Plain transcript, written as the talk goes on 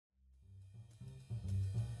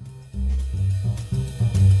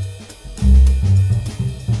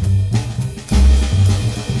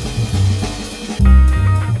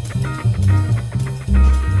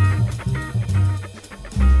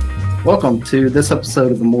Welcome to this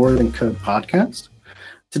episode of the More Than Code podcast.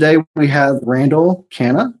 Today we have Randall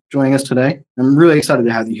Canna joining us today. I'm really excited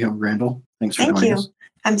to have you here, Randall. Thanks for joining us.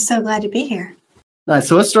 I'm so glad to be here. Nice.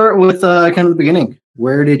 So let's start with kind of the beginning.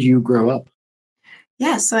 Where did you grow up?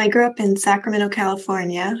 Yeah, so I grew up in Sacramento,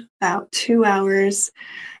 California, about 2 hours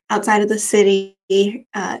outside of the city in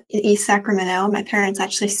East Sacramento. My parents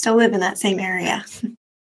actually still live in that same area.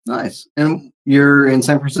 Nice. And you're in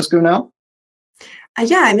San Francisco now?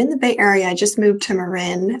 Yeah, I'm in the Bay Area. I just moved to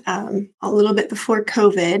Marin a little bit before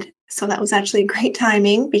COVID. So that was actually great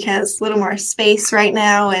timing because a little more space right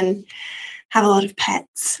now and have a lot of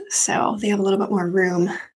pets. So they have a little bit more room.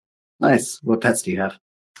 Nice. What pets do you have?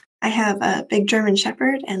 I have a big German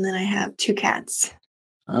Shepherd and then I have 2 cats.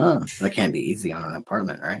 Oh, that can't be easy on an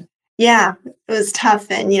apartment, right? Yeah, it was tough.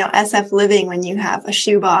 And, SF living when you have a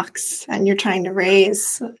shoebox and you're trying to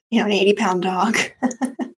raise, an 80-pound dog.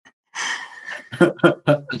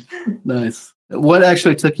 Nice. What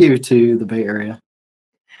actually took you to the Bay Area?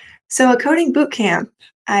 So a coding boot camp.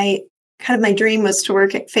 My dream was to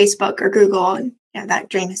work at Facebook or Google, and that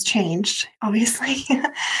dream has changed, obviously.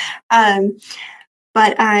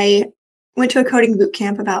 But I went to a coding boot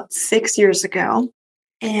camp about 6 years ago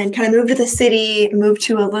and kind of moved to the city, moved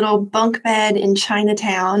to a little bunk bed in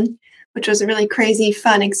Chinatown, which was a really crazy,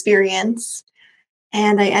 fun experience.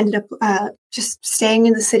 And I ended up just staying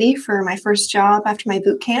in the city for my first job after my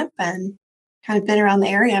boot camp and kind of been around the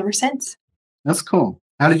area ever since. That's cool.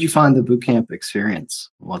 How did you find the boot camp experience?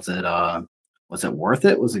 Was it worth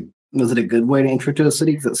it? Was it a good way to enter to a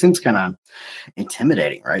city? Because it seems kind of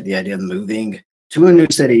intimidating, right? The idea of moving to a new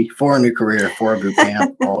city for a new career, for a boot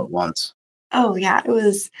camp all at once. Oh, yeah, it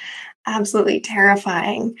was absolutely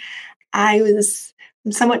terrifying. I'm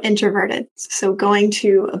somewhat introverted, so going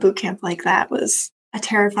to a boot camp like that was a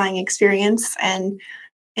terrifying experience. And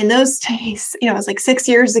in those days, it was like 6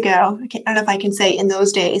 years ago. I don't know if I can say in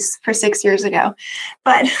those days for 6 years ago,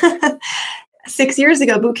 but 6 years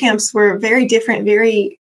ago, boot camps were very different,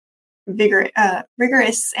 very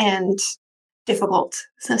rigorous and difficult.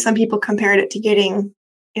 So some people compared it to getting,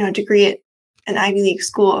 a degree at an Ivy League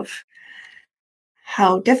school of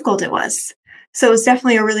how difficult it was. So it was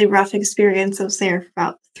definitely a really rough experience. I was there for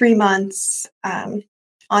about 3 months,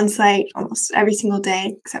 on site almost every single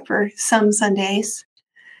day, except for some Sundays.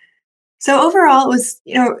 So overall, it was,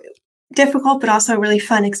 difficult, but also a really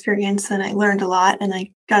fun experience. And I learned a lot, and I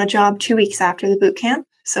got a job 2 weeks after the boot camp.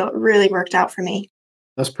 So it really worked out for me.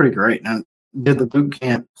 That's pretty great. Now, did the boot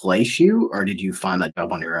camp place you, or did you find that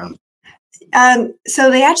job on your own? So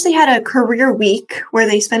they actually had a career week where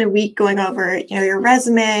they spent a week going over, your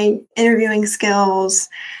resume, interviewing skills,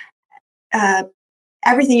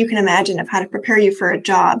 everything you can imagine of how to prepare you for a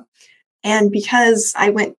job. And because I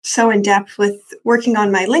went so in depth with working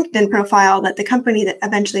on my LinkedIn profile that the company that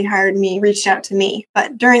eventually hired me reached out to me.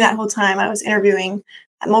 But during that whole time, I was interviewing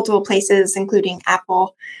at multiple places, including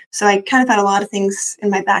Apple. So I kind of had a lot of things in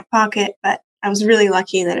my back pocket, but I was really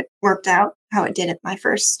lucky that it worked out how it did at my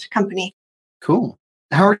first company. Cool.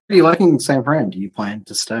 How are you liking San Fran? Do you plan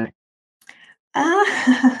to stay? Well,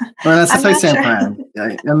 that's to say San Fran.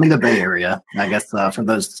 I'm in the Bay Area. I guess for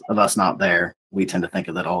those of us not there, we tend to think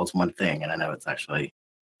of it all as one thing, and I know it's actually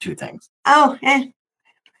 2 things. Oh,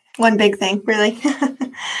 one big thing, really.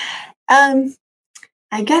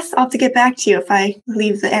 I guess I'll have to get back to you if I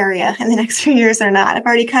leave the area in the next few years or not. I've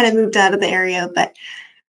already kind of moved out of the area, but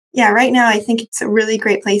yeah, right now I think it's a really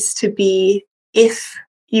great place to be if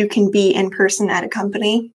you can be in person at a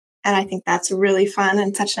company. And I think that's really fun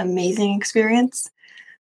and such an amazing experience.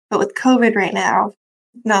 But with COVID right now,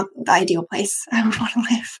 not the ideal place I would want to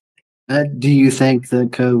live. Do you think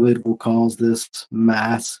that COVID will cause this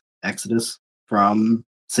mass exodus from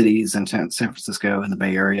cities in San Francisco and the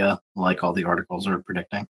Bay Area, like all the articles are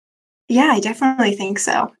predicting? Yeah, I definitely think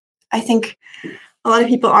so. I think a lot of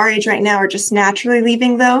people our age right now are just naturally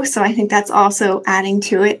leaving, though. So I think that's also adding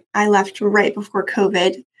to it. I left right before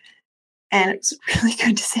COVID, and it was a really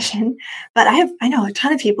good decision. But I know a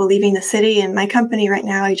ton of people leaving the city, and my company right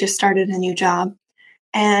now, I just started a new job,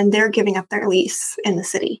 and they're giving up their lease in the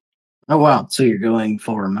city. Oh, wow. So you're going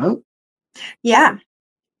full remote? Yeah.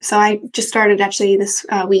 So I just started actually this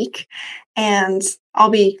week, and I'll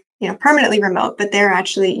be, permanently remote, but they're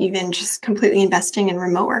actually even just completely investing in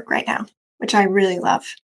remote work right now, which I really love.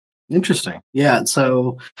 Interesting. Yeah.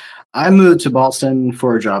 So I moved to Boston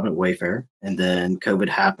for a job at Wayfair, and then COVID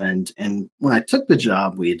happened. And when I took the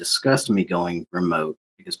job, we had discussed me going remote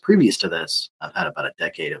because previous to this, I've had about a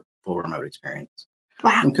decade of full remote experience.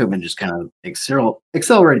 Wow. And COVID just kind of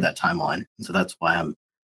accelerated that timeline. And so that's why I'm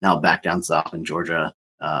now back down south in Georgia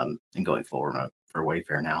and going full remote for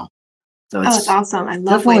Wayfair now. So Oh, it's it's awesome. I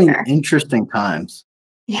love definitely Wayfair. interesting times.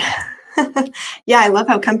 Yeah. Yeah, I love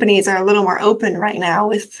how companies are a little more open right now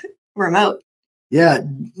with remote. Yeah.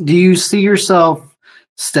 Do you see yourself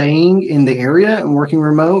staying in the area and working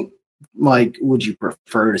remote? Like, would you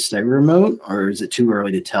prefer to stay remote, or is it too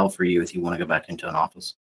early to tell for you if you want to go back into an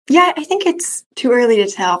office? Yeah, I think it's too early to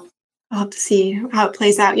tell. I'll have to see how it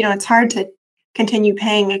plays out. It's hard to continue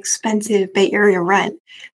paying expensive Bay Area rent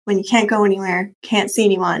when you can't go anywhere, can't see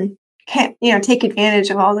anyone, can't, take advantage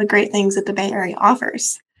of all the great things that the Bay Area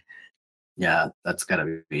offers. Yeah, that's got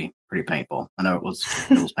to be pretty painful. I know it was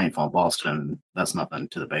painful in Boston. That's nothing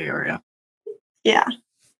to the Bay Area. Yeah,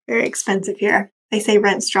 very expensive here. They say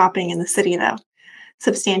rent's dropping in the city, though,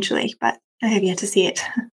 substantially, but I have yet to see it.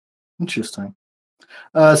 Interesting.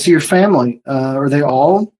 So your family, are they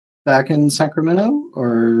all back in Sacramento,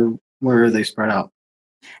 or where are they spread out?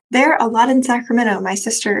 They're a lot in Sacramento. My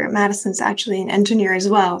sister Madison's actually an engineer as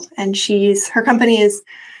well, and her company is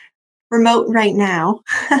remote right now,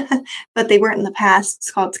 but they weren't in the past.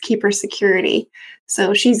 It's called Keeper Security.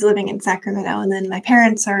 So she's living in Sacramento, and then my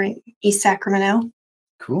parents are in East Sacramento.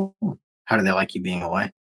 Cool. How do they like you being away?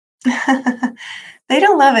 They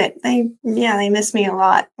don't love it. They miss me a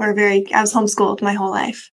lot. I was homeschooled my whole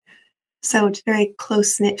life. So it's a very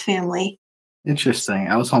close knit family. Interesting.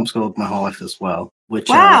 I was homeschooled my whole life as well. Which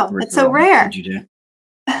Wow, that's so curriculum rare. did you do?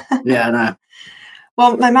 Yeah, I know.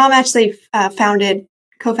 Well, my mom actually co-founded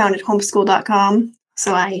homeschool.com.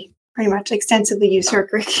 So I pretty much extensively use her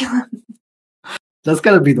curriculum. That's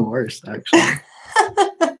got to be the worst, actually.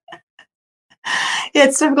 Yeah,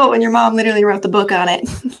 it's difficult when your mom literally wrote the book on it.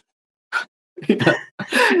 Yeah.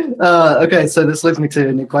 Okay, so this leads me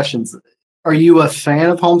to new questions. Are you a fan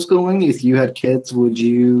of homeschooling? If you had kids, would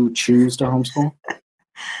you choose to homeschool?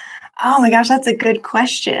 Oh my gosh, that's a good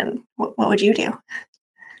question. What would you do?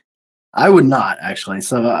 I would not, actually.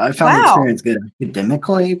 So I found the Wow. experience good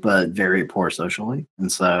academically, but very poor socially. And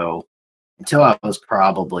so until I was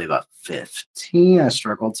probably about 15, I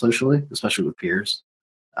struggled socially, especially with peers.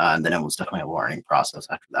 And then it was definitely a learning process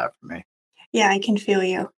after that for me. Yeah, I can feel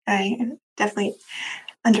you. I definitely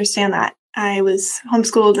understand that. I was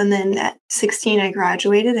homeschooled, and then at 16, I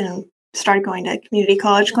graduated and started going to community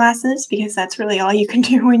college classes because that's really all you can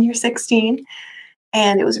do when you're 16.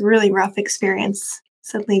 And it was a really rough experience,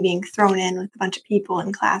 suddenly being thrown in with a bunch of people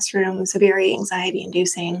in classrooms, very anxiety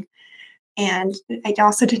inducing. And I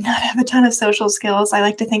also did not have a ton of social skills. I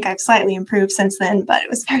like to think I've slightly improved since then, but it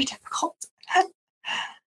was very difficult.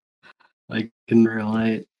 I can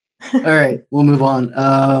relate. All right, we'll move on.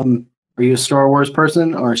 Are you a Star Wars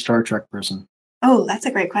person or a Star Trek person? Oh, that's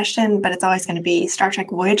a great question, but it's always going to be Star Trek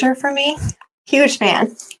Voyager for me. Huge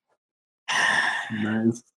fan.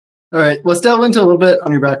 Nice. All right, let's delve into a little bit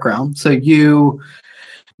on your background. So you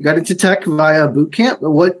got into tech via boot camp.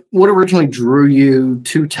 What originally drew you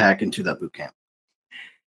to tech into that boot camp?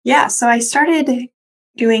 Yeah, so I started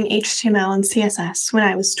doing HTML and CSS when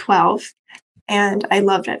I was 12, and I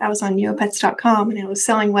loved it. I was on neopets.com, and I was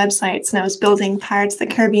selling websites, and I was building Pirates of the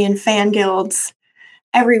Caribbean fan guilds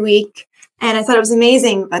every week, and I thought it was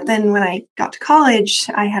amazing. But then when I got to college,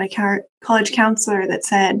 I had a college counselor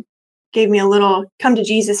that gave me a little come to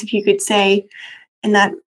Jesus, if you could say, in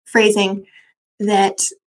that phrasing, that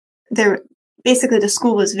basically the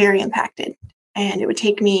school was very impacted, and it would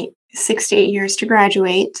take me 6 to 8 years to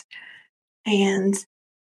graduate, and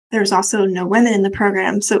there was also no women in the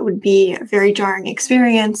program, so it would be a very jarring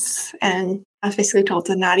experience, and I was basically told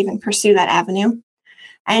to not even pursue that avenue.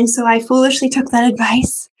 And so I foolishly took that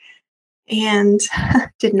advice and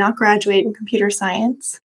did not graduate in computer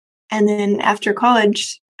science. And then after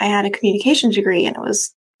college, I had a communications degree, and it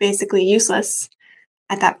was basically useless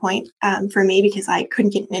at that point for me because I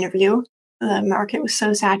couldn't get an interview. The market was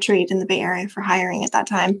so saturated in the Bay Area for hiring at that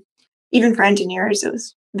time. Even for engineers, it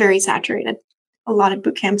was very saturated. A lot of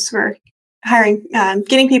boot camps were hiring,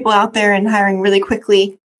 getting people out there and hiring really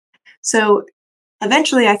quickly. So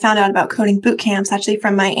eventually I found out about coding boot camps actually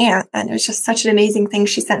from my aunt, and it was just such an amazing thing.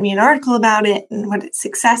 She sent me an article about it and what a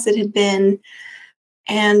success it had been,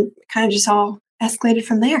 and kind of just all escalated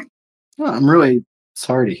from there. Oh, I'm really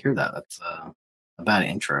sorry to hear that. That's a bad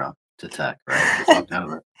intro to tech, right? You talked out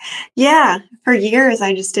of it. Yeah, for years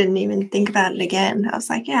I just didn't even think about it again. I was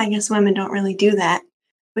like, yeah, I guess women don't really do that,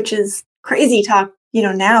 which is crazy talk,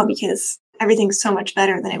 now because everything's so much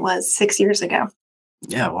better than it was 6 years ago.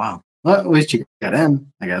 Yeah, wow. Well, at least you got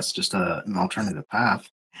in, I guess, just an alternative path.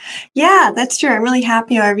 Yeah, that's true. I'm really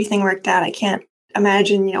happy how everything worked out. I can't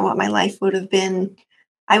imagine, what my life would have been.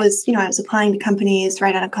 I was applying to companies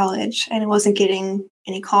right out of college, and I wasn't getting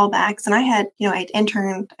any callbacks. And I had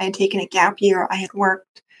interned, I had taken a gap year, I had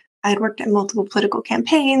worked I'd worked at multiple political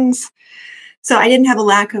campaigns. So I didn't have a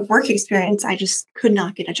lack of work experience. I just could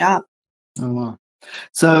not get a job. Oh, wow.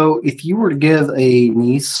 So, if you were to give a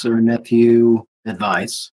niece or nephew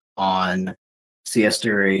advice on CS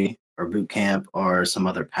degree or boot camp or some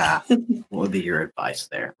other path, what would be your advice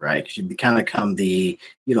there, right? Because you kind of become the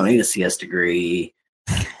you don't need a CS degree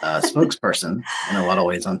spokesperson in a lot of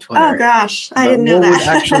ways on Oh Twitter. gosh, I But didn't know what would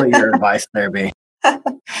that. actually your advice there be?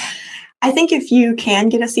 I think if you can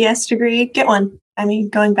get a CS degree, get one. I mean,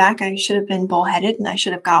 going back, I should have been bullheaded and I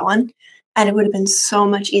should have got one. And it would have been so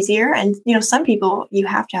much easier. And, some people, you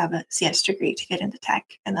have to have a CS degree to get into tech.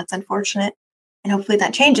 And that's unfortunate. And hopefully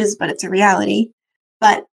that changes, but it's a reality.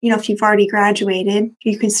 But, if you've already graduated,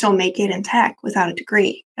 you can still make it in tech without a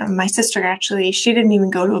degree. My sister actually, she didn't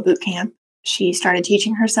even go to a boot camp. She started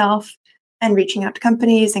teaching herself and reaching out to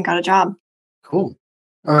companies and got a job. Cool.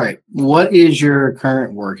 All right. What is your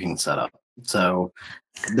current working setup? So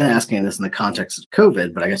I've been asking this in the context of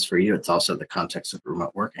COVID, but I guess for you, it's also the context of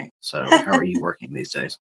remote working. So how are you working these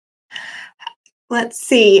days? Let's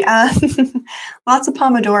see. Lots of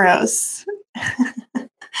Pomodoros.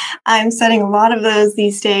 I'm setting a lot of those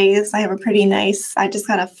these days. I have I just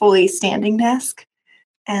got a fully standing desk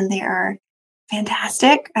and they are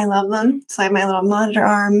fantastic. I love them. So I have my little monitor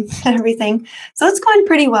arm and everything. So it's going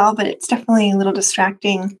pretty well, but it's definitely a little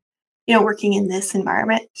distracting, working in this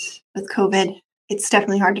environment with COVID. It's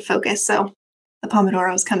definitely hard to focus. So the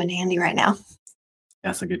Pomodoros come in handy right now.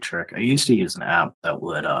 That's a good trick. I used to use an app that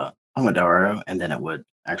would Pomodoro, and then it would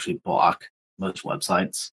actually block most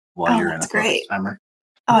websites while you're in a That's focus great. timer.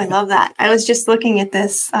 Oh, I love that. I was just looking at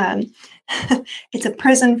this. It's a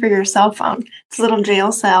prison for your cell phone. It's a little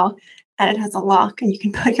jail cell and it has a lock and you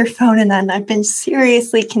can put your phone in that. And I've been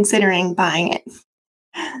seriously considering buying it.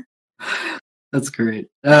 That's great.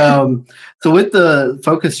 So with the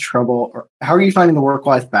focus trouble, how are you finding the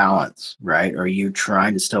work-life balance, right? Are you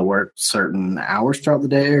trying to still work certain hours throughout the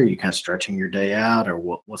day? Or are you kind of stretching your day out, or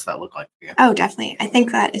what's that look like for you? Oh, definitely. I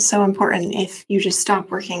think that is so important. If you just stop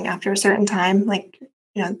working after a certain time, like,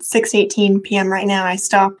 6:18 p.m. right now, I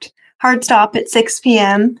hard stop at 6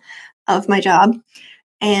 p.m. of my job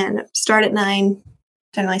and start at 9,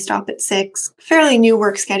 generally stop at 6. Fairly new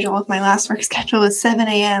work schedule. My last work schedule was 7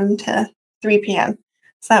 a.m. to 3 p.m.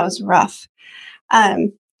 So that was rough.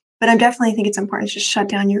 But I definitely think it's important to just shut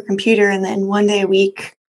down your computer and then one day a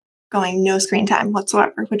week going no screen time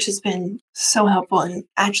whatsoever, which has been so helpful and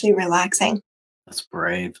actually relaxing. That's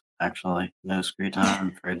brave, actually. No screen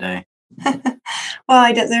time for a day.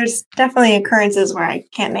 Well, there's definitely occurrences where I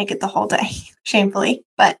can't make it the whole day, shamefully,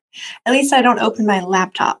 but at least I don't open my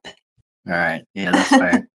laptop. All right. Yeah, that's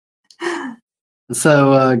fair.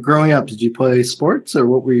 So, growing up, did you play sports or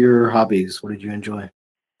what were your hobbies? What did you enjoy?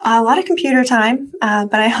 A lot of computer time,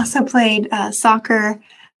 but I also played soccer,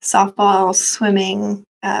 softball, swimming,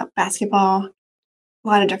 basketball, a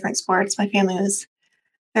lot of different sports. My family was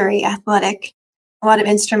very athletic, a lot of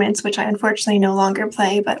instruments, which I unfortunately no longer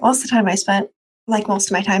play, but most of the time like most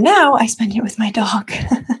of my time now, I spend it with my dog.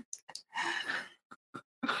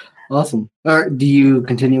 Awesome. Do you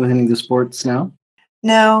continue with any of the sports now?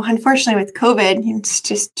 No, unfortunately with COVID, it's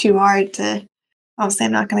just too hard to, obviously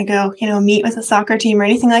I'm not going to go, meet with a soccer team or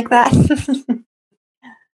anything like that.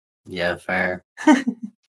 Yeah, fair.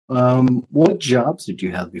 What jobs did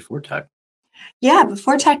you have before tech? Yeah,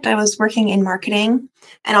 before tech, I was working in marketing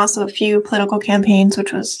and also a few political campaigns,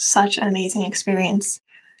 which was such an amazing experience.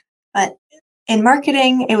 But in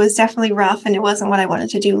marketing, it was definitely rough and it wasn't what I wanted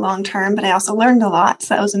to do long term, but I also learned a lot.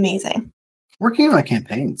 So that was amazing. Working on a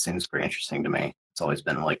campaign seems pretty interesting to me. It's always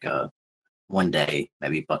been like a one day,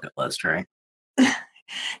 maybe bucket list, right?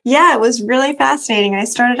 Yeah, it was really fascinating. I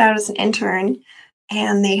started out as an intern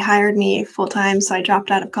and they hired me full time. So I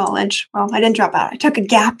dropped out of college. Well, I didn't drop out. I took a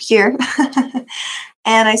gap year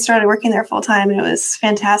and I started working there full time and it was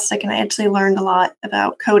fantastic. And I actually learned a lot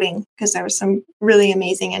about coding because there were some really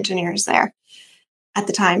amazing engineers there at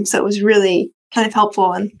the time. So it was really kind of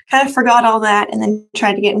helpful and kind of forgot all that and then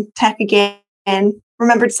tried to get in tech again and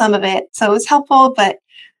remembered some of it. So it was helpful, but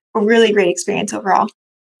a really great experience overall.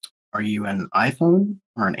 Are you an iPhone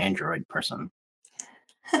or an Android person?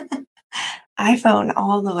 iPhone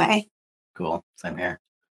all the way. Cool. Same here.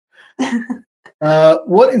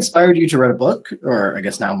 What inspired you to write a book, or I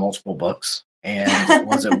guess now multiple books? And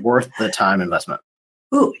was it worth the time investment?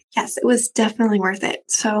 Ooh, yes, it was definitely worth it.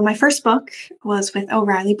 So my first book was with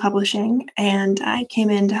O'Reilly Publishing, and I came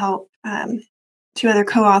in to help two other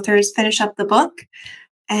co-authors finish up the book.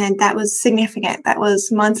 And that was significant. That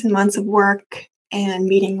was months and months of work and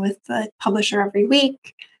meeting with the publisher every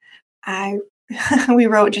week. We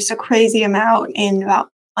wrote just a crazy amount in about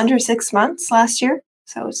under 6 months last year.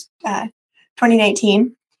 So it was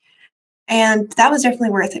 2019. And that was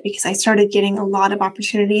definitely worth it because I started getting a lot of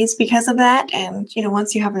opportunities because of that. And,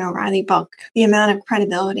 once you have an O'Reilly book, the amount of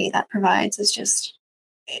credibility that provides is just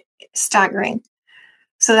staggering.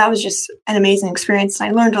 So that was just an amazing experience. And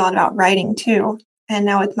I learned a lot about writing too. And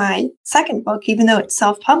now with my second book, even though it's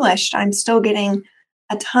self-published, I'm still getting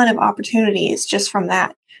a ton of opportunities just from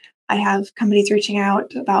that. I have companies reaching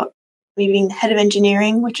out about me being the head of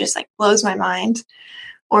engineering, which is blows my mind,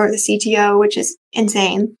 or the CTO, which is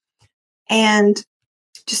insane. And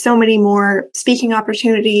just so many more speaking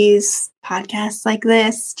opportunities, podcasts like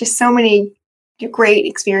this, just so many great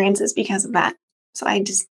experiences because of that. So I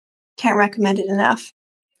just can't recommend it enough.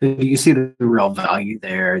 Do you see the real value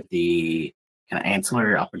there, the kind of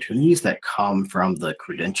ancillary opportunities that come from the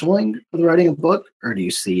credentialing of the writing a book, or do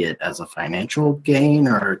you see it as a financial gain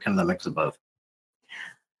or kind of the mix of both?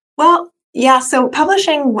 Well, yeah, so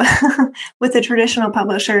publishing with a traditional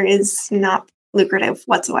publisher is not lucrative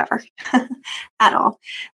whatsoever at all.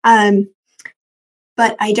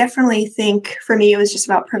 But I definitely think for me, it was just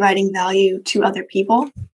about providing value to other people.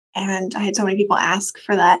 And I had so many people ask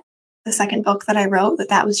for that. The second book that I wrote,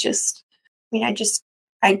 that was just,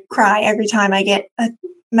 I cry every time I get a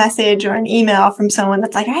message or an email from someone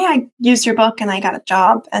that's like, hey, I used your book and I got a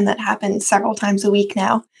job. And that happens several times a week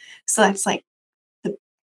now. So that's the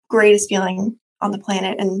greatest feeling on the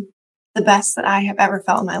planet and the best that I have ever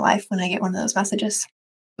felt in my life when I get one of those messages.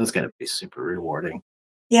 That's got to be super rewarding.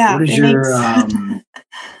 Yeah. What is your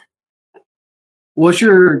what's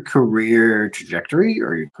your career trajectory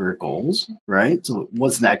or your career goals, right? So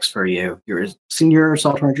what's next for you? You're a senior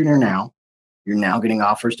software engineer now. You're now getting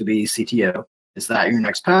offers to be CTO. Is that your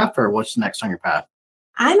next path, or what's next on your path?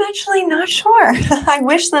 I'm actually not sure. I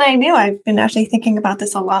wish that I knew. I've been actually thinking about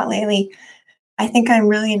this a lot lately. I think I'm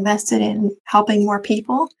really invested in helping more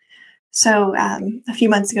people. So a few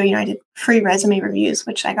months ago, I did free resume reviews,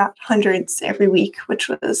 which I got hundreds every week, which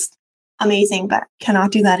was amazing, but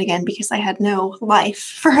cannot do that again because I had no life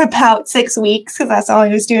for about 6 weeks because that's all I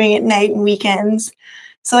was doing at night and weekends.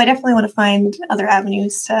 So I definitely want to find other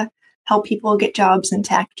avenues to help people get jobs in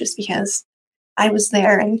tech just because I was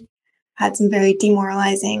there and had some very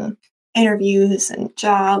demoralizing interviews and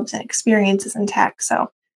jobs and experiences in tech.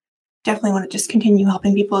 So definitely want to just continue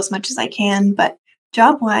helping people as much as I can. But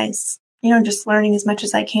job-wise, just learning as much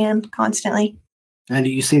as I can constantly. And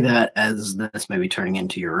do you see that as this maybe turning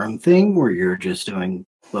into your own thing where you're just doing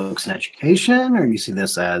books and education, or do you see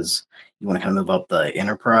this as you want to kind of move up the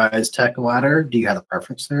enterprise tech ladder? Do you have a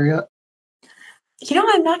preference there yet?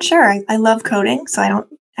 I'm not sure. I love coding, so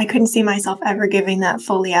I couldn't see myself ever giving that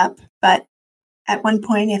fully up. But at one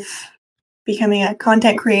point, if becoming a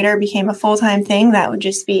content creator became a full-time thing, that would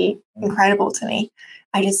just be incredible to me.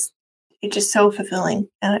 It's just so fulfilling,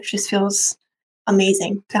 and it just feels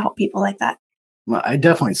amazing to help people like that. Well, I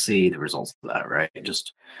definitely see the results of that, right?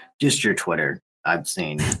 Just your Twitter. I've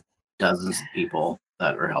seen dozens of people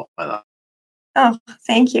that were helped by that. Oh,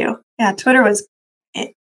 thank you. Yeah,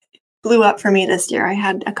 it blew up for me this year. I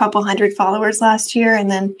had a couple hundred followers last year, and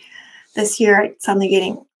then this year I'm suddenly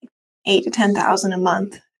getting 8,000 to 10,000 a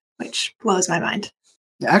month, which blows my mind.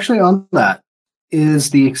 Actually, on that, is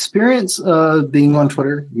the experience of being on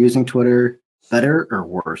Twitter, using Twitter, better or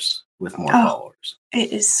worse with more followers?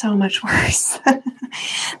 It is so much worse.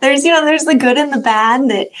 There's the good and the bad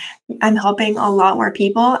that I'm helping a lot more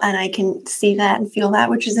people, and I can see that and feel that,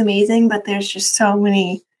 which is amazing. But there's just so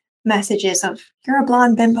many messages of, you're a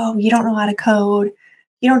blonde bimbo, you don't know how to code,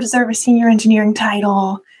 you don't deserve a senior engineering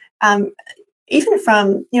title. Even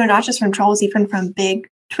from, not just from trolls, even from big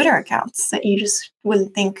Twitter accounts that you just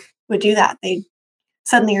wouldn't think would do that. They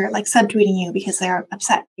suddenly are subtweeting you because they're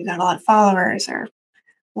upset you got a lot of followers or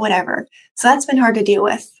whatever. So that's been hard to deal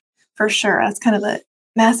with for sure. That's kind of a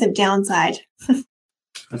massive downside.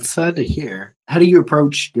 That's sad to hear. How do you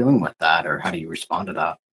approach dealing with that, or how do you respond to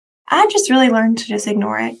that? I've just really learned to just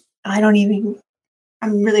ignore it.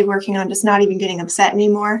 I'm really working on just not even getting upset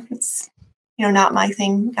anymore. It's, not my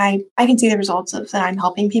thing. I can see the results of that I'm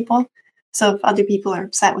helping people. So if other people are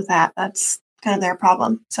upset with that, that's kind of their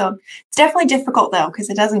problem. So it's definitely difficult though,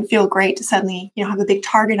 because it doesn't feel great to suddenly, have a big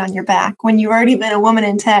target on your back when you've already been a woman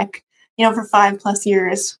in tech, for 5+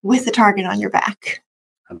 years with a target on your back.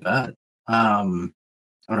 I bet. I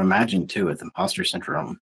would imagine too, with imposter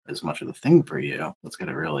syndrome as much of the thing for you, that's going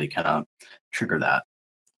to really kind of trigger that.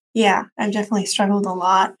 Yeah, I've definitely struggled a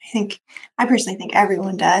lot. I personally think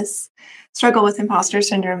everyone does struggle with imposter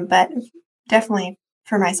syndrome, but definitely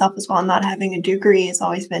for myself as well, not having a degree has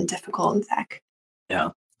always been difficult in tech. Yeah,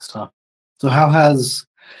 it's tough. So how has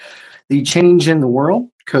the change in the world,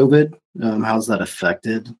 COVID, how's that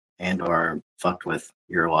affected and or fucked with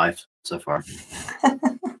your life so far?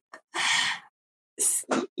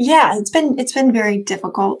 Yeah, it's been very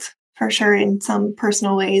difficult for sure in some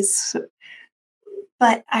personal ways.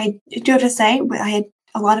 But I do have to say, I had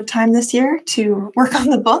a lot of time this year to work on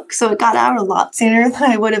the book, so it got out a lot sooner than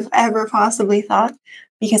I would have ever possibly thought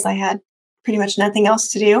because I had pretty much nothing else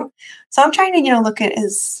to do. So I'm trying to, look at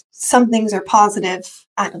as some things are positive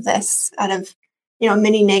out of this, out of,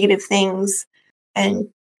 many negative things and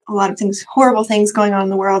a lot of things, horrible things going on in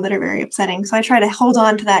the world that are very upsetting. So I try to hold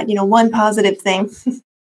on to that, one positive thing.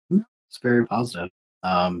 It's very positive.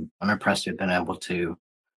 I'm impressed you've been able to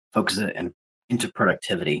focus it into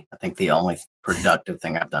productivity. I think the only productive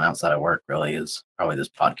thing I've done outside of work really is probably this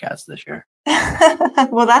podcast this year.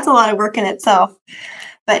 Well, that's a lot of work in itself.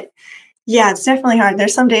 But yeah, it's definitely hard.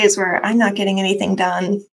 There's some days where I'm not getting anything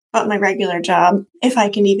done but my regular job, if I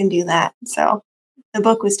can even do that. So the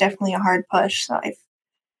book was definitely a hard push. So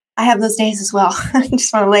I have those days as well. I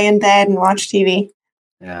just want to lay in bed and watch TV.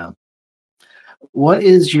 Yeah. What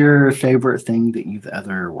is your favorite thing that you've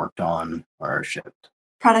ever worked on or shipped?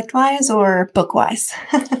 Product-wise or book-wise?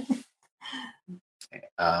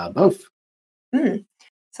 Both.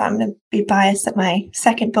 So I'm going to be biased that my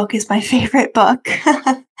second book is my favorite book,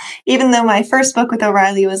 even though my first book with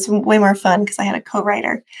O'Reilly was way more fun because I had a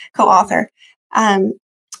co-author.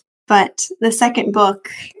 But the second book,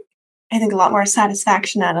 I think a lot more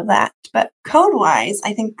satisfaction out of that. But code-wise,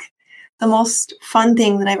 I think the most fun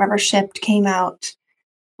thing that I've ever shipped came out,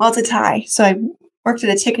 well, it's a tie. So I worked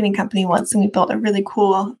at a ticketing company once and we built a really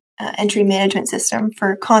cool entry management system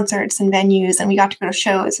for concerts and venues, and we got to go to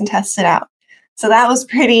shows and test it out. So that was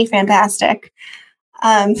pretty fantastic.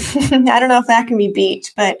 I don't know if that can be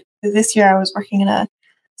beat, but this year I was working in a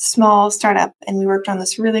small startup and we worked on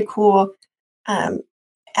this really cool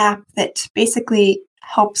app that basically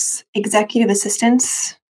helps executive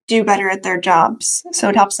assistants do better at their jobs. So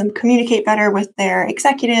it helps them communicate better with their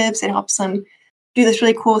executives. It helps them do this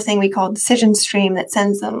really cool thing we call Decision Stream that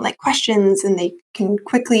sends them like questions and they can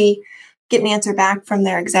quickly get an answer back from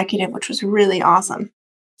their executive, which was really awesome.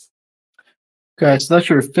 Okay, so that's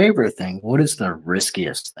your favorite thing. What is the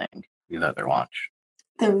riskiest thing you've ever launched?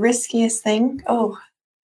 The riskiest thing? Oh,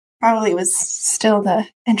 probably was still the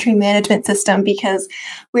entry management system because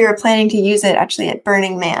we were planning to use it actually at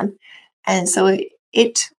Burning Man. And so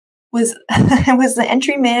it was it was the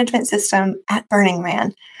entry management system at Burning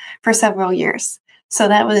Man for several years. So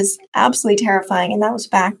that was absolutely terrifying. And that was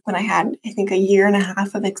back when I had, I think, a year and a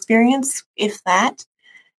half of experience, if that.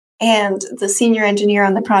 And the senior engineer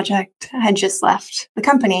on the project had just left the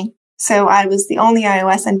company. So I was the only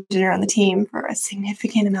iOS engineer on the team for a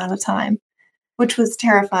significant amount of time, which was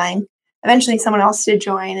terrifying. Eventually, someone else did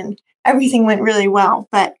join and everything went really well,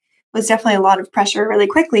 but it was definitely a lot of pressure really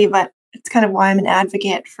quickly. But it's kind of why I'm an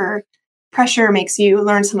advocate for pressure makes you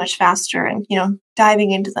learn so much faster. And,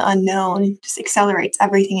 diving into the unknown just accelerates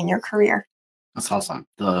everything in your career. That's awesome.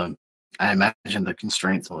 I imagine the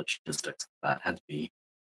constraints and logistics of that had to be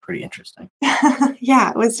pretty interesting.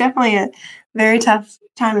 Yeah, it was definitely a very tough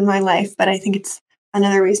time in my life, but I think it's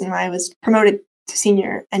another reason why I was promoted to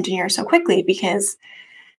senior engineer so quickly because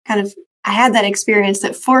kind of I had that experience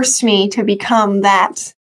that forced me to become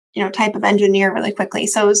that, type of engineer really quickly.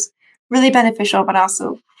 So it was really beneficial, but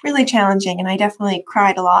also really challenging. And I definitely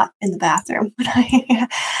cried a lot in the bathroom when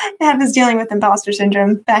I was dealing with imposter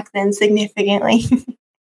syndrome back then significantly.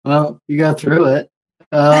 Well, you got through it.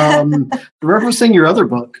 Referencing your other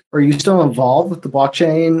book, are you still involved with the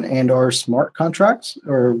blockchain and or smart contracts,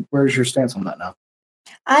 or where's your stance on that now?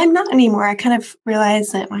 I'm not anymore. I kind of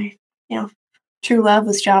realized that my, true love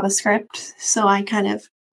was JavaScript. So I kind of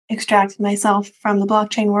extracted myself from the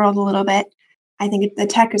blockchain world a little bit. I think the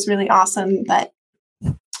tech is really awesome, but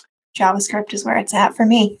JavaScript is where it's at for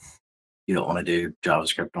me. You don't want to do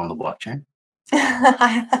JavaScript on the blockchain?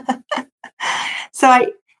 So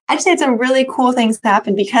I just had some really cool things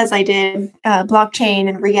happen because I did blockchain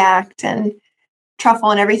and React and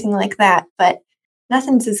Truffle and everything like that. But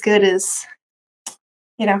nothing's as good as,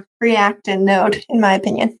 React and Node, in my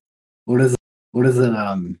opinion. What is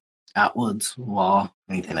it? Atwood's law?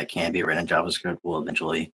 Anything that can be written in JavaScript will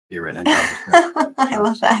eventually be written in JavaScript. I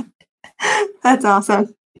love that. That's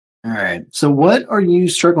awesome. All right. So what are you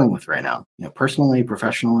struggling with right now? Personally,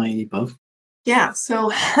 professionally, both? Yeah.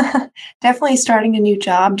 So definitely starting a new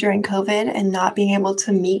job during COVID and not being able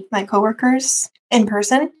to meet my coworkers in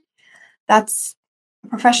person. That's a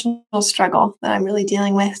professional struggle that I'm really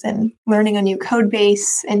dealing with, and learning a new code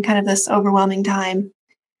base in kind of this overwhelming time.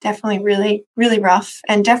 Definitely really, really rough,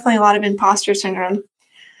 and definitely a lot of imposter syndrome.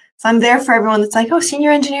 So I'm there for everyone that's like, oh, senior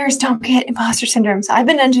engineers don't get imposter syndrome. So I've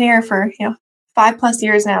been an engineer for, 5+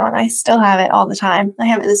 years now, and I still have it all the time. I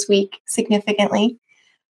have it this week significantly.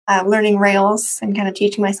 Learning Rails and kind of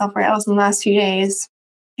teaching myself Rails in the last few days.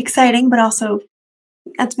 Exciting, but also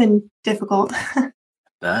that's been difficult.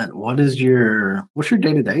 What's your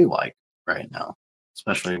day-to-day like right now,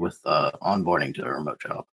 especially with onboarding to a remote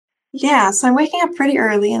job? Yeah, so I'm waking up pretty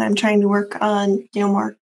early and I'm trying to work on,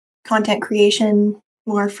 more content creation,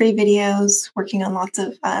 more free videos, working on lots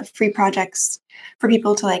of free projects for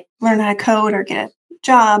people to like learn how to code or get a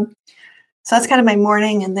job. So that's kind of my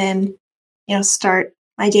morning, and then, start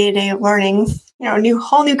my day-to-day of learning,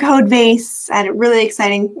 whole new code base at a really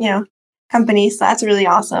exciting, company. So that's really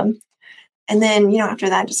awesome. And then, after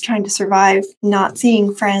that, just trying to survive, not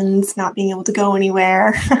seeing friends, not being able to go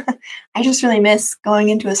anywhere. I just really miss going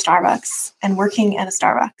into a Starbucks and working at a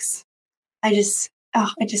Starbucks. It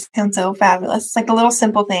just sounds so fabulous. It's like the little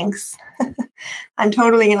simple things. I'm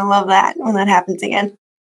totally going to love that when that happens again.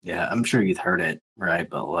 Yeah, I'm sure you've heard it, right?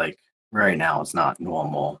 But like right now, it's not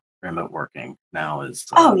normal. Remote working now is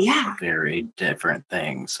Oh, yeah. a very different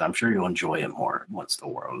thing. So I'm sure you'll enjoy it more once the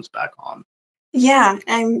world is back on. Yeah,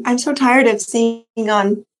 I'm so tired of seeing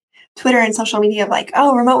on Twitter and social media of like,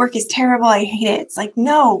 oh, remote work is terrible. I hate it. It's like,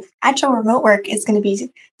 no, actual remote work is going to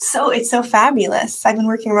be it's so fabulous. I've been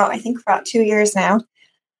working remote, I think, for about 2 years now.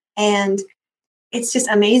 And it's just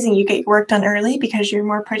amazing. You get your work done early because you're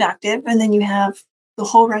more productive. And then you have the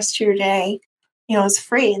whole rest of your day, is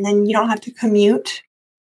free. And then you don't have to commute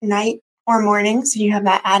night or morning. So you have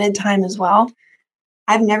that added time as well.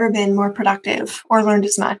 I've never been more productive or learned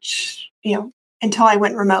as much, until I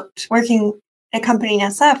went remote. Working at a company in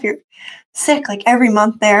SF, you're sick like every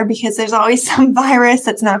month there because there's always some virus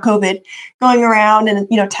that's not COVID going around,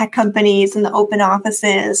 and, tech companies and the open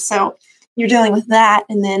offices. So you're dealing with that.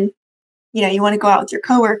 And then, you want to go out with your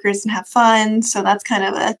coworkers and have fun. So that's kind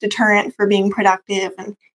of a deterrent for being productive,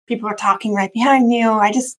 and people are talking right behind you.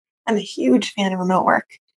 I'm a huge fan of remote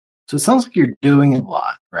work. So it sounds like you're doing a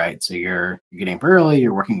lot, right? So you're getting up early,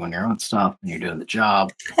 you're working on your own stuff, and you're doing the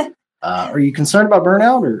job. Are you concerned about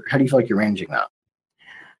burnout, or how do you feel like you're managing that?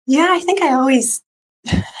 Yeah, I think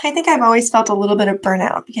I've always felt a little bit of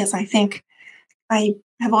burnout because I think I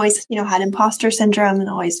have always, had imposter syndrome and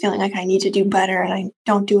always feeling like I need to do better and I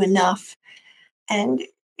don't do enough. And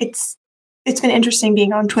it's been interesting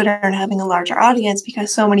being on Twitter and having a larger audience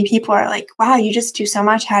because so many people are like, wow, you just do so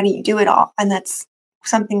much. How do you do it all? And that's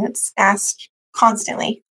something that's asked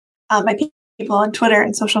constantly by people on Twitter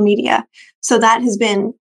and social media. So that has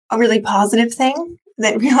been a really positive thing,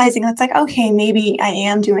 that realizing that's like, okay, maybe I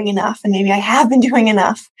am doing enough and maybe I have been doing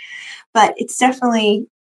enough. But it's definitely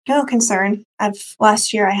concern.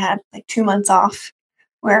 Last year I had like 2 months off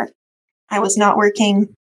where I was not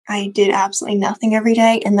working. I did absolutely nothing every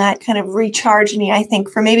day, and that kind of recharged me, I think,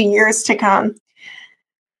 for maybe years to come.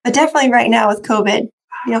 But definitely right now with COVID,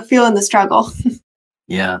 feeling the struggle.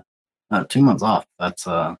 Yeah. 2 months off. That's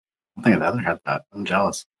I think I've ever had that. I'm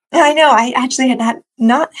jealous. I know. I actually had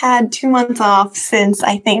not had 2 months off since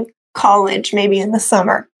I think college, maybe in the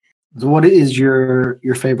summer. So what is your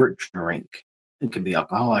favorite drink? It could be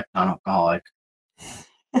alcoholic, non-alcoholic.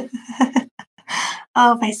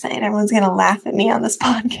 Oh, if I say it, everyone's going to laugh at me on this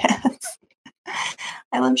podcast.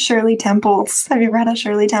 I love Shirley Temples. Have you read a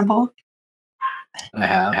Shirley Temple? I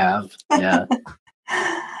have. Yeah.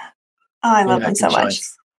 Oh, I love them so much.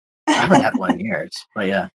 I haven't had one in years, but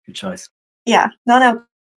yeah, good choice. Yeah,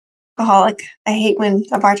 non-alcoholic. I hate when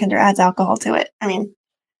a bartender adds alcohol to it. I mean,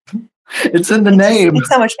 it's in the name. It's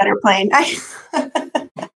so much better plain.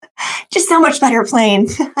 Just so much better plain.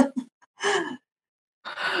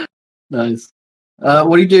 Nice.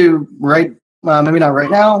 What do you do maybe not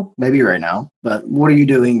right now, maybe right now, but what are you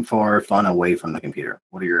doing for fun away from the computer?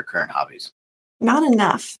 What are your current hobbies? Not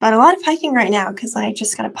enough, but a lot of hiking right now because I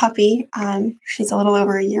just got a puppy. She's a little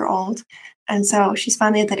over a year old. And so she's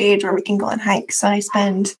finally at that age where we can go on hikes. So I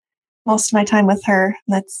spend most of my time with her.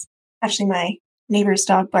 That's actually my neighbor's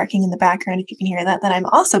dog barking in the background, if you can hear that I'm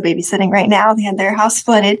also babysitting right now. They had their house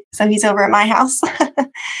flooded, so he's over at my house.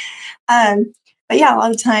 But yeah, a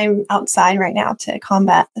lot of time outside right now to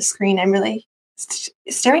combat the screen. I'm really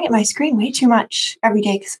staring at my screen way too much every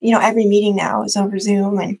day because, every meeting now is over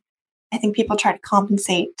Zoom, and I think people try to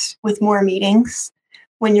compensate with more meetings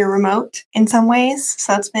when you're remote in some ways.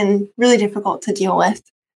 So it's been really difficult to deal with,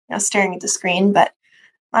 staring at the screen. But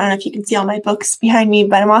I don't know if you can see all my books behind me,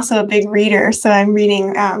 but I'm also a big reader. So I'm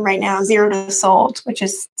reading right now Zero to Sold, which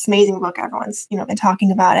is this amazing book. Everyone's, been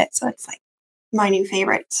talking about it. So it's like my new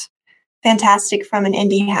favorite. Fantastic, from an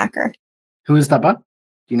indie hacker. Who is that by? Do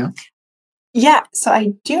you know? Yeah, so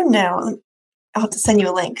I do know. I'll have to send you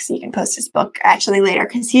a link so you can post his book actually later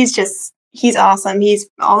because he's just He's awesome. He's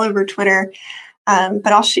all over Twitter. But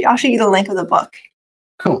I'll show you the link of the book.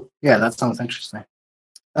 Cool. Yeah, that sounds interesting.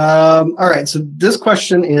 All right. So this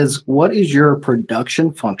question is, what is your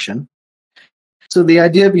production function? So the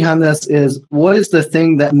idea behind this is, what is the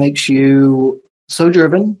thing that makes you so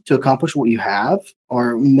driven to accomplish what you have,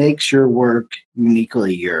 or makes your work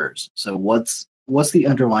uniquely yours? So what's the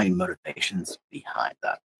underlying motivations behind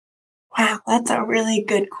that? Wow, that's a really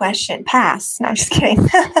good question. Pass. No, I'm just kidding.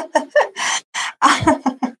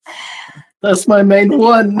 That's my main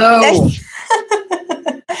one. No.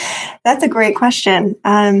 That's a great question.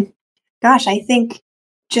 Gosh, I think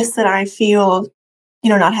just that I feel,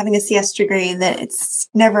 not having a CS degree, that it's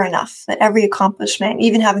never enough, that every accomplishment,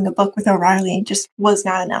 even having a book with O'Reilly, just was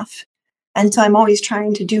not enough. And so I'm always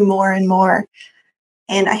trying to do more and more.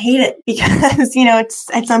 And I hate it because, it's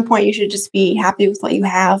at some point you should just be happy with what you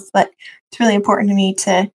have. But it's really important to me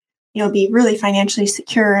to, be really financially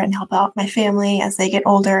secure and help out my family as they get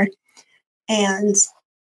older and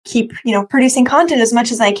keep, producing content as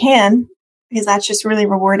much as I can, because that's just really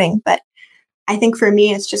rewarding. But I think for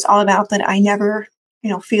me, it's just all about that I never,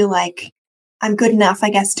 feel like I'm good enough, I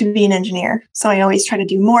guess, to be an engineer. So I always try to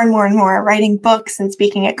do more and more and more, writing books and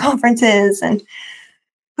speaking at conferences and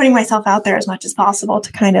putting myself out there as much as possible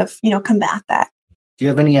to kind of, combat that. Do you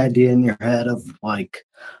have any idea in your head of like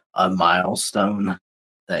a milestone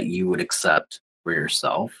that you would accept for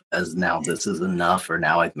yourself as, now this is enough, or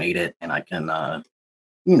now I've made it and I can,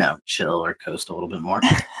 chill or coast a little bit more?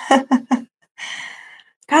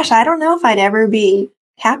 Gosh, I don't know if I'd ever be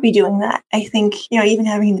happy doing that. I think, even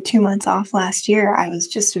having the 2 months off last year, I was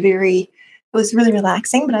just it was really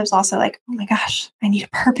relaxing, but I was also like, oh my gosh, I need a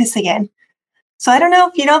purpose again. So I don't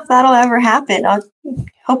know if that'll ever happen.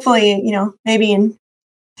 Hopefully, maybe in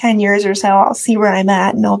 10 years or so, I'll see where I'm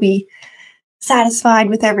at and I'll be satisfied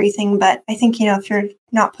with everything. But I think, if you're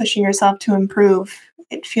not pushing yourself to improve,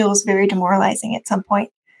 it feels very demoralizing at some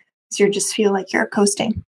point. So you just feel like you're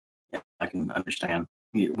coasting. Yeah, I can understand.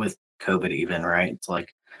 With COVID even, right? It's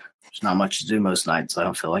like there's not much to do most nights. So I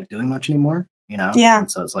don't feel like doing much anymore, Yeah.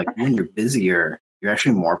 And so it's like when you're busier, you're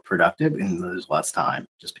actually more productive and there's less time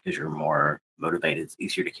just because you're more motivated. It's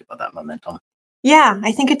easier to keep up that momentum. Yeah,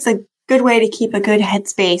 I think it's a good way to keep a good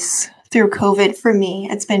headspace through COVID for me.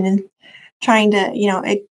 It's been trying to,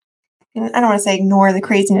 I don't want to say ignore the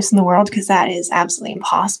craziness in the world, because that is absolutely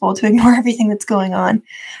impossible to ignore everything that's going on.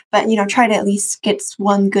 But, try to at least get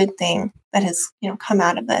one good thing that has, come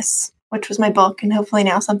out of this, which was my book, and hopefully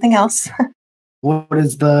now something else. What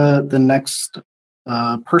is the next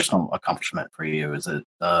personal accomplishment for you? Is it,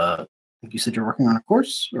 I think you said you're working on a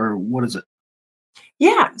course, or what is it?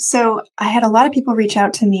 Yeah. So I had a lot of people reach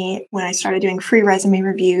out to me when I started doing free resume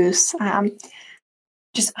reviews,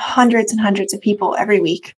 just hundreds and hundreds of people every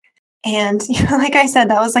week. And like I said,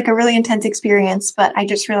 that was like a really intense experience, but I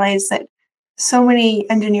just realized that so many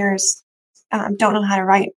engineers don't know how to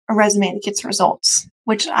write a resume that gets results,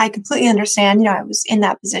 which I completely understand. I was in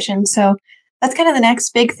that position. So that's kind of the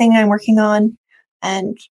next big thing I'm working on,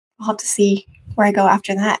 and I'll have to see where I go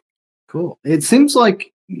after that. Cool. It seems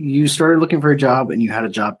like you started looking for a job and you had a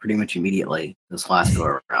job pretty much immediately this last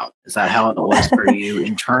go around. Is that how it was for you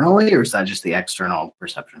internally, or is that just the external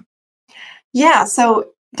perception? Yeah.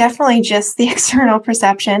 So definitely just the external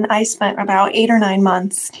perception. I spent about 8 or 9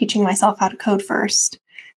 months teaching myself how to code first,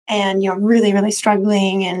 and really, really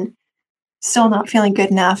struggling and still not feeling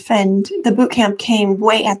good enough. And the boot camp came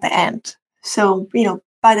way at the end. So,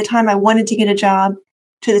 by the time I wanted to get a job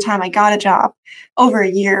to the time I got a job, over a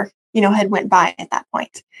year, had went by at that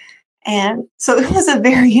point. And so it was a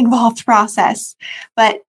very involved process.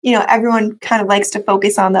 But, everyone kind of likes to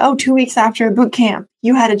focus on 2 weeks after a boot camp,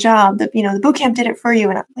 you had a job, that, the boot camp did it for you.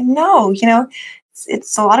 And I'm like, no,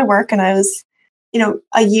 it's a lot of work. And I was,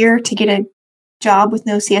 a year to get a job with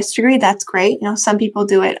no CS degree. That's great. Some people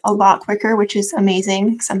do it a lot quicker, which is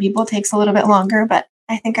amazing. Some people it takes a little bit longer, but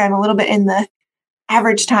I think I'm a little bit in the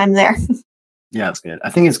average time there. Yeah, it's good. I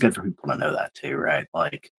think it's good for people to know that too, right?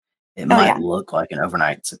 Like it might look like an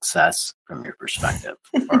overnight success from your perspective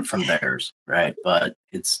or from theirs, right? But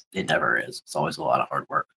it never is. It's always a lot of hard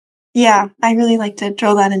work. Yeah, I really like to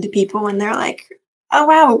drill that into people when they're like, oh,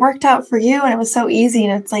 wow, it worked out for you and it was so easy.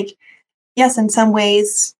 And it's like, yes, in some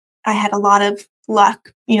ways, I had a lot of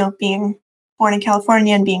luck, being born in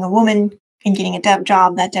California and being a woman and getting a dev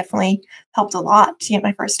job. That definitely helped a lot to get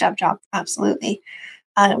my first dev job. Absolutely.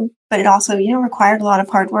 But it also, required a lot of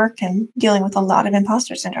hard work and dealing with a lot of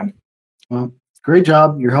imposter syndrome. Well, great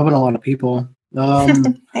job. You're helping a lot of people.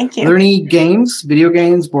 Thank you. Are there any games, video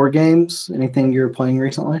games, board games, anything you're playing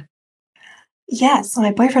recently? Yes,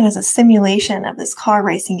 my boyfriend has a simulation of this car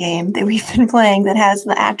racing game that we've been playing that has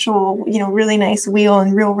the actual, really nice wheel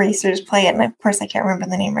and real racers play it. And of course, I can't remember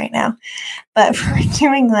the name right now, but we're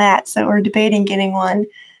doing that. So we're debating getting one,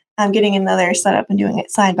 getting another set up and doing it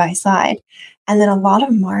side by side. And then a lot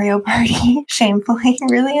of Mario Party, shamefully,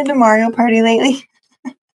 really into Mario Party lately.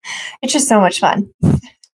 It's just so much fun.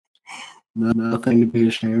 Nothing to be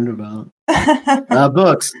ashamed about.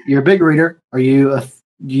 Books. You're a big reader.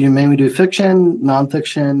 Do you mainly do fiction,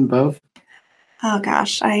 nonfiction, both? Oh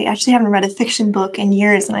gosh, I actually haven't read a fiction book in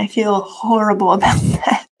years, and I feel horrible about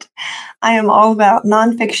that. I am all about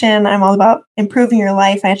nonfiction. I'm all about improving your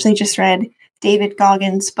life. I actually just read David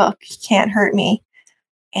Goggins' book, He Can't Hurt Me,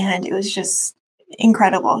 and it was just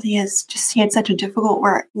incredible. He had such a difficult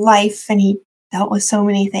life, and he dealt with so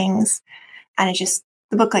many things, and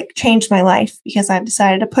the book changed my life because I've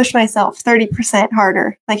decided to push myself 30%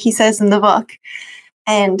 harder, like he says in the book.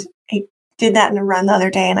 And I did that in a run the other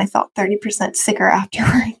day, and I felt 30% sicker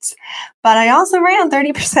afterwards. But I also ran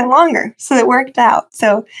 30% longer, so it worked out.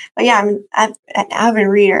 So, but yeah, I'm an avid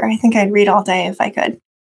reader. I think I'd read all day if I could.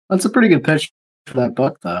 That's a pretty good pitch for that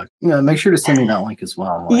book, though. Make sure to send me that link as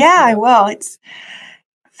well. I will. It's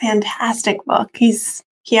a fantastic book.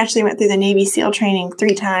 He actually went through the Navy SEAL training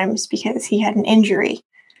 3 times because he had an injury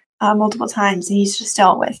multiple times, and he's just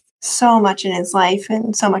dealt with so much in his life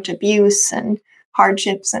and so much abuse and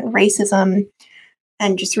hardships and racism,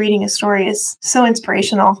 and just reading his story is so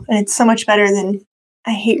inspirational, and it's so much better than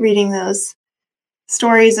I hate reading those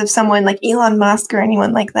stories of someone like Elon Musk or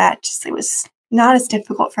anyone like that. It was not as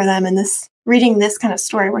difficult for them, and reading this kind of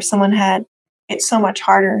story where someone had it so much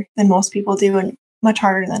harder than most people do, and much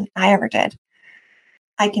harder than I ever did.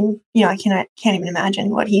 I can't even imagine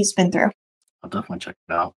what he's been through. I'll definitely check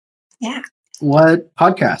it out. Yeah. What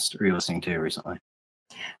podcast are you listening to recently?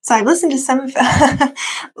 So I've listened to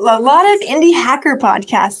a lot of indie hacker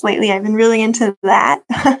podcasts lately. I've been really into that.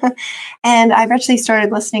 And I've actually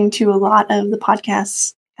started listening to a lot of the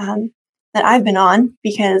podcasts that I've been on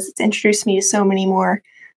because it's introduced me to so many more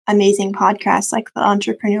amazing podcasts like the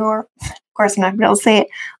Entrepreneur. Of course, I'm not going to be able to say it.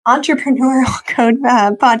 Entrepreneurial Code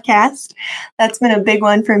podcast. That's been a big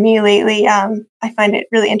one for me lately. I find it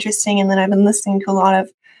really interesting. And then I've been listening to a lot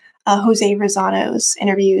of Jose Rosado's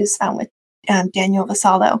interviews with Daniel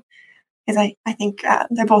Vassallo, because I think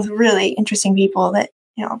they're both really interesting people that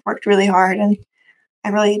have worked really hard, and I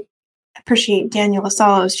really appreciate Daniel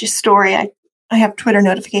Vassallo's story. I have Twitter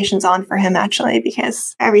notifications on for him actually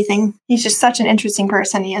because he's just such an interesting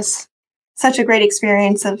person. He has such a great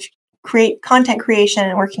experience of content creation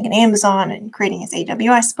and working at Amazon and creating his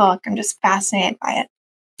AWS book. I'm just fascinated by it.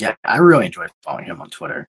 Yeah, I really enjoy following him on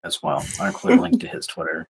Twitter as well. I'll include a link to his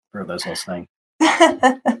Twitter for those listening.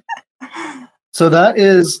 So that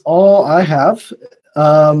is all I have.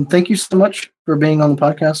 Thank you so much for being on the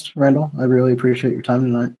podcast, Randall. I really appreciate your time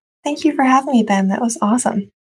tonight. Thank you for having me, Ben. That was awesome.